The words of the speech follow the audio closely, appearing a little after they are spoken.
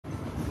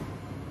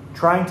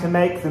trying to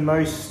make the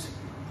most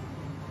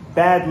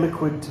bad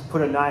liquid to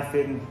put a knife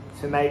in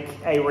to make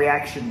a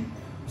reaction.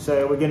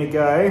 So we're going to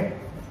go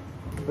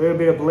a little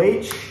bit of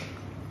bleach.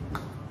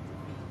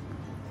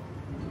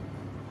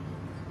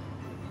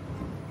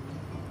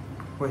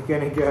 We're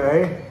going to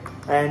go,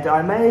 and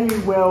I may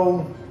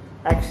well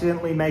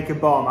accidentally make a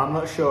bomb. I'm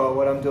not sure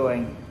what I'm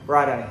doing.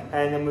 Righto.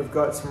 And then we've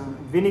got some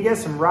vinegar,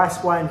 some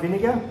rice wine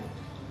vinegar.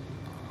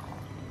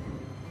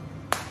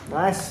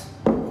 Nice.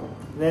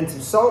 And then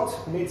some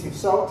salt. We need some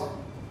salt.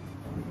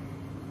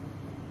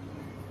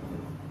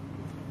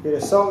 Bit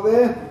of salt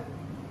there.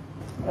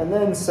 And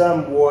then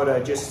some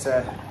water just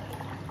to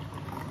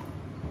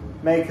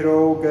make it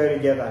all go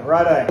together.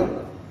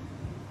 Righto.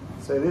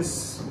 So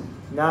this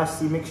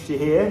nasty mixture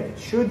here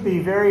should be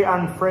very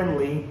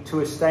unfriendly to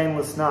a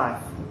stainless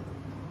knife.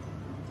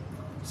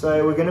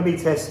 So we're going to be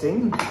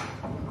testing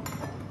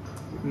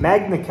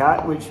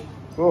Magnacut, which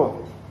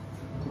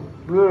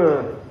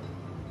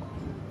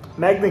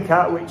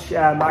Magnacut, which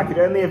I could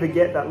only ever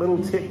get that little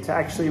tip to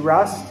actually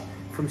rust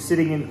from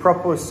sitting in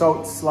proper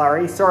salt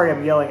slurry. Sorry,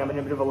 I'm yelling. I'm in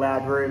a bit of a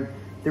loud room.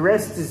 The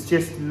rest is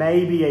just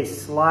maybe a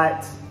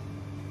slight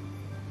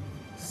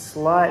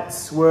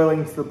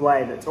swirling to the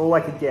blade. That's all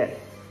I could get.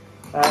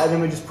 And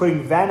then we're just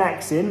putting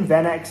Vanax in.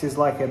 Vanax is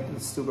like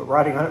still got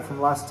writing on it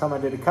from last time I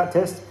did a cut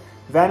test.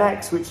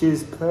 Vanax, which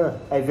is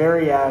a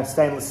very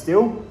stainless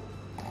steel.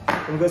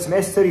 And we've got some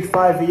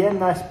S35VN,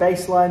 nice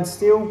baseline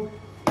steel.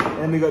 And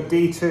then we've got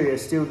D2, a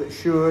steel that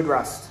should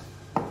rust.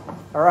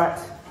 All right,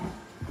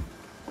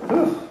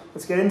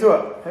 let's get into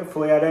it.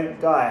 Hopefully I don't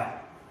die.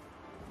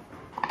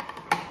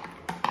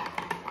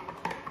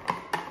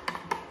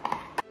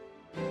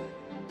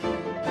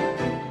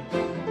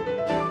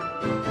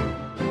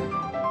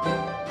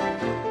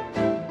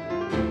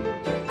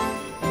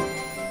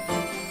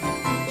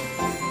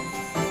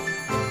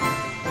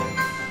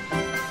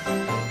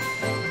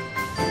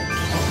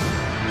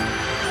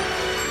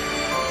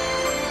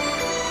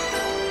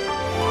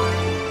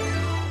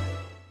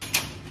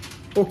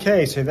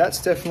 Okay, so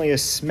that's definitely a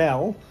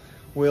smell.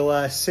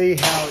 We'll see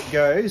how it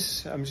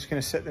goes. I'm just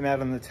going to set them out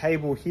on the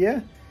table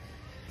here.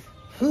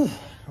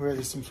 Where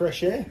there's some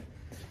fresh air.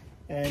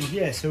 And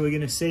yeah, so we're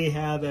going to see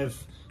how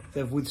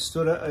they've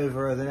withstood it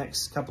over the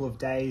next couple of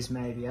days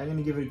maybe. I'm going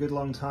to give it a good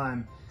long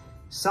time.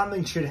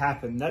 Something should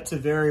happen. That's a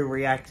very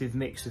reactive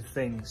mix of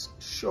things.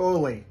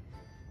 Surely.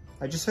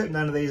 I just hope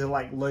none of these are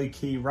like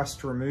low-key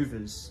rust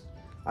removers.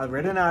 I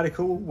read an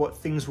article, what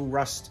things will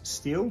rust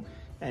steel,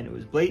 and it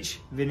was bleach,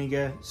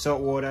 vinegar, salt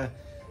water.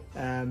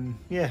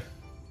 Yeah,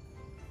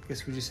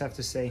 guess we just have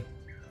to see.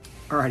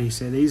 Alrighty,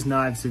 so these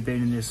knives have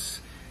been in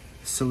this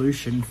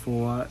solution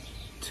for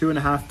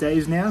 2.5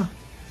 days now.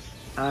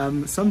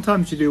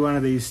 Sometimes you do one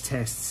of these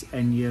tests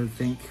and you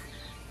think,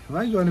 have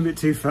I gone a bit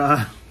too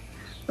far?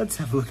 Let's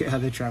have a look at how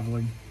they're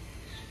traveling.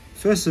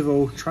 First of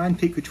all, try and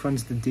pick which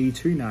one's the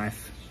D2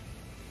 knife.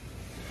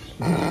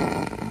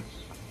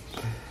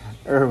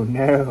 Oh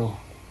no.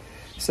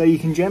 So you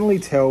can generally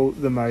tell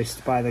the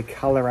most by the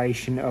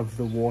coloration of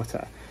the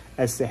water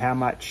as to how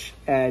much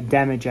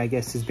damage, I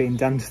guess, has been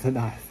done to the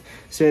knife.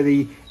 So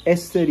the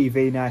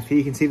S30V knife here,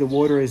 you can see the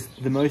water is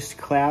the most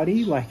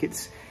cloudy, like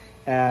it's,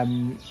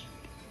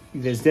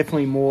 there's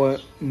definitely more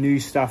new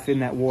stuff in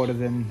that water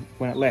than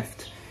when I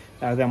left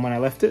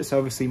it. So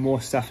obviously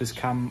more stuff has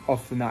come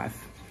off the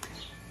knife.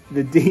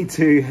 The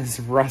D2 has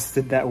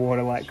rusted that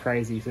water like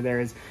crazy. So there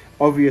is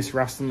obvious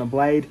rust on the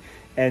blade.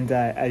 And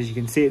as you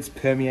can see, it's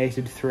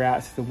permeated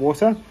throughout the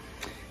water.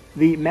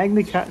 The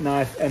Magnacut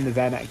knife and the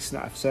Vanax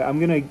knife. So I'm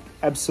going to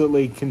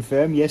absolutely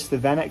confirm, yes, the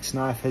Vanax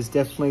knife has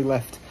definitely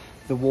left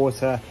the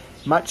water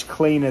much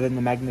cleaner than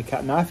the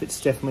Magnacut knife. It's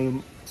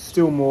definitely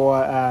still more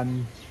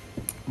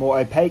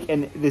opaque,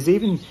 and there's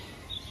even,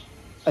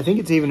 I think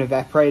it's even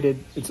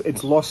evaporated.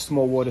 It's lost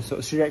more water, so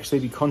it should actually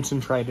be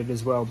concentrated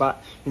as well. But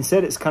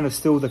instead, it's kind of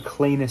still the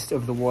cleanest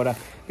of the water.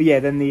 But yeah,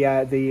 then the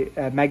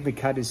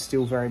Magnacut is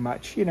still very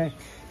much, you know,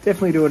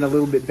 definitely doing a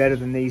little bit better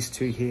than these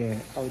two here,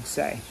 I would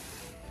say.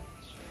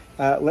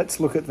 Let's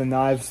look at the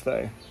knives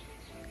though.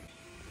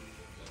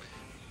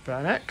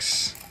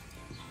 Vanax,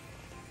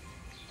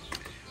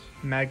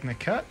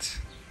 Magnacut,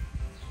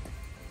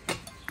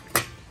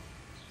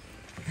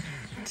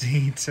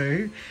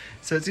 D2.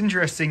 So it's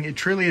interesting, it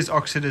truly is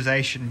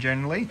oxidization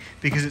generally,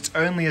 because it's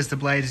only as the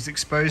blade is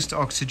exposed to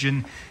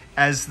oxygen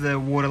as the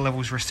water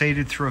levels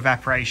receded through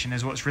evaporation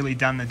is what's really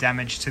done the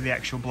damage to the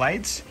actual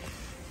blades.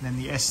 And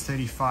then the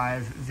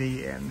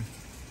S35VN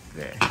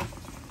there.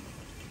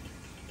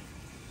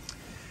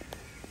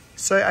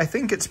 So I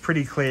think it's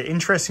pretty clear.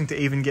 Interesting to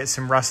even get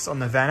some rust on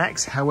the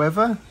Vanax.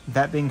 However,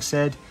 that being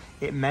said,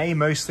 it may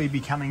mostly be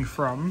coming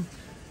from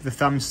the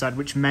thumb stud,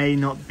 which may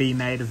not be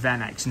made of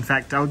Vanax. In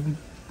fact, I'm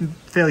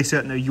fairly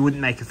certain that you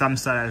wouldn't make a thumb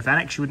stud out of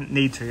Vanax. You wouldn't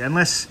need to,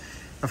 unless,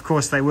 of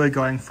course, they were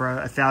going for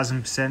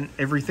 1000%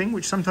 everything,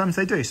 which sometimes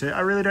they do. So I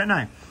really don't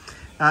know.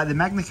 The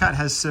Magnacut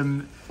has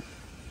some,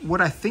 what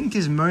I think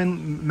is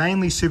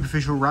mainly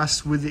superficial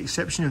rust, with the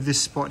exception of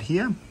this spot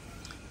here.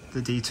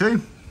 The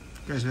D2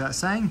 goes without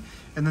saying.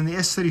 And then the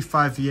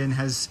S35VN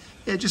has,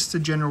 yeah, just a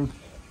general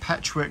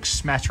patchwork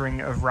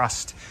smattering of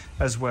rust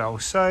as well.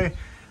 So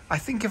I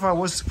think if I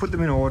was to put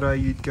them in order,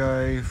 you'd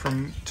go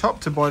from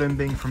top to bottom,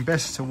 being from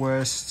best to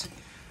worst.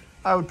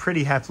 I would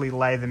pretty happily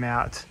lay them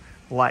out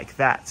like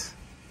that.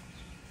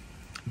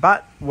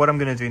 But what I'm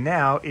going to do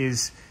now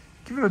is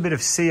give them a bit of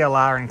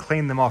CLR and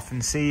clean them off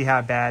and see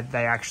how bad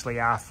they actually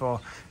are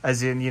for,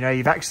 as in, you know,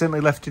 you've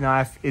accidentally left your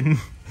knife in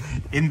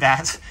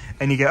that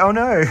and you go, oh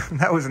no,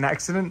 that was an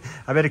accident.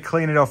 I better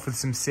clean it off with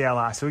some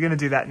CLR. So we're going to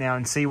do that now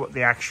and see what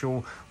the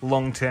actual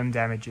long-term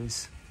damage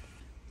is.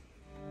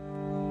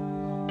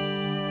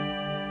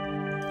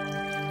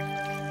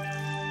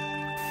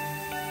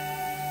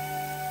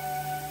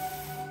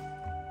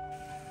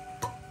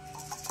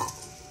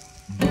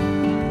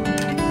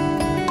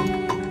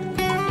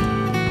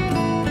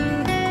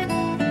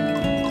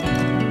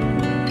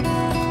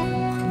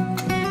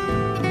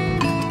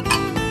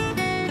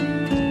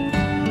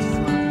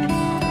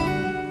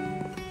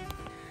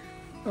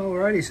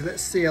 Alrighty, so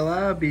that's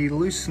CLR, be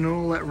loosen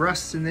all that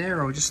rust in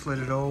there, or just let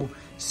it all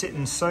sit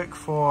and soak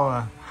for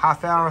a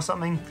half hour or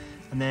something,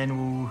 and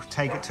then we'll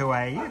take it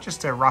to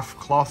just a rough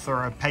cloth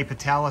or a paper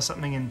towel or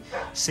something and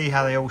see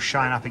how they all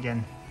shine up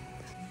again.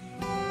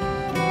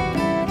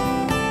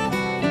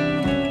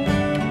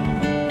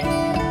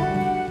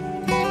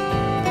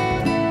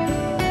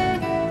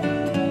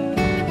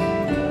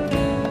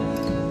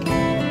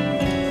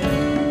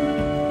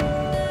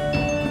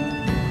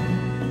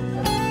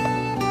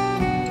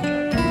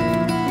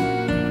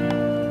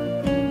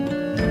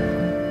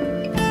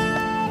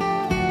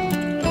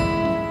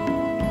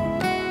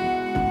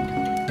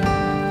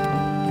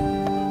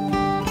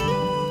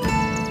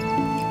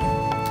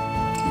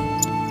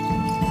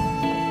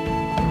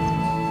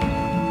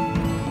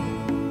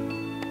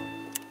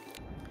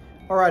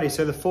 Alrighty,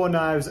 so the 4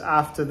 knives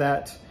after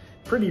that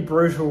pretty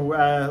brutal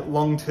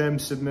long-term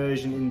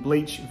submersion in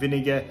bleach,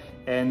 vinegar,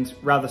 and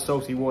rather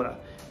salty water.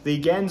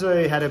 The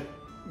Ganzo had a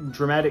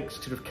dramatic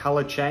sort of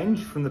color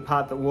change from the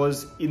part that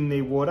was in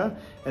the water,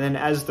 and then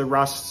as the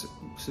rust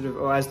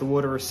as the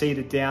water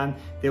receded down,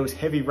 there was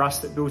heavy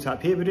rust that built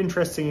up here. But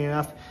interestingly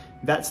enough,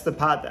 that's the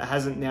part that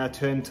hasn't now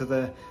turned to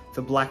the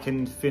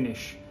blackened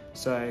finish.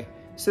 So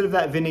instead of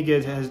that,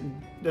 vinegar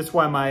that's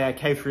why my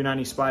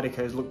K390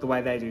 Spydercos look the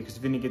way they do, because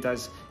vinegar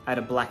does add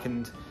a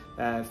blackened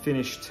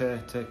finish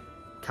to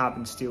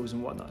carbon steels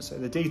and whatnot. So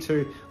the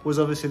D2 was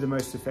obviously the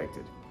most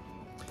affected.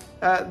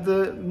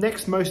 The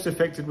next most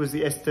affected was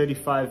the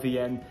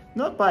S35VN,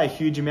 not by a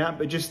huge amount,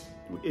 but just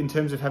in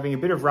terms of having a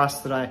bit of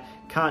rust that I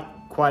can't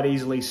quite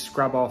easily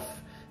scrub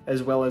off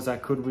as well as I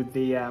could with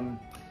the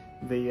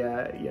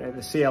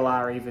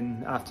CLR.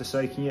 Even after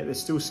soaking it,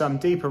 there's still some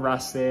deeper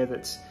rust there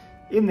that's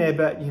in there,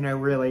 but you know,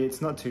 really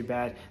it's not too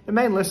bad. The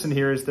main lesson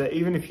here is that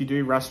even if you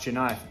do rust your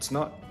knife, it's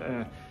not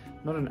an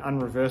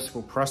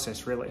unreversible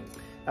process really.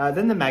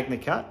 Then the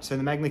Magnacut. So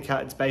the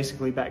Magnacut, it's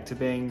basically back to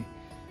being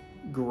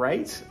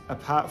great,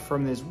 apart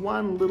from there's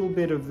one little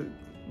bit of the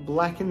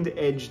blackened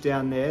edge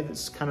down there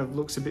that's kind of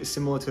looks a bit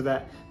similar to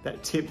that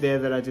tip there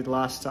that I did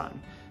last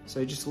time.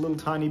 So just a little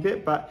tiny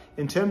bit, but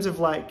in terms of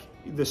like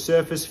the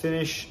surface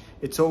finish,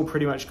 it's all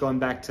pretty much gone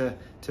back to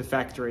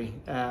factory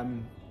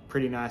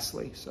pretty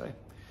nicely. So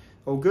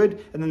all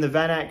good. And then the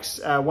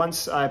Vanax,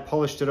 once I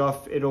polished it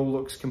off, it all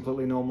looks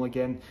completely normal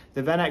again.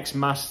 The Vanax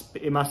must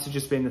have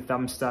just been the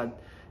thumb stud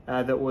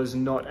that was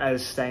not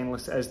as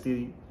stainless as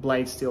the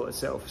blade steel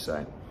itself.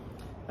 So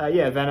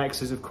yeah,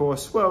 Vanax is of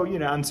course, well, you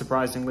know,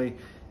 unsurprisingly,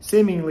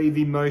 seemingly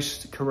the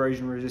most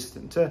corrosion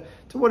resistant to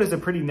what is a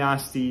pretty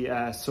nasty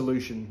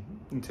solution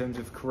in terms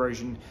of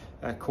corrosion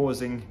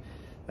causing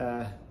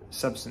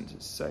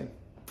substances. So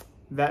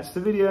that's the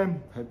video.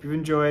 Hope you've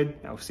enjoyed.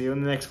 I'll see you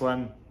in the next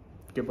one.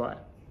 Goodbye.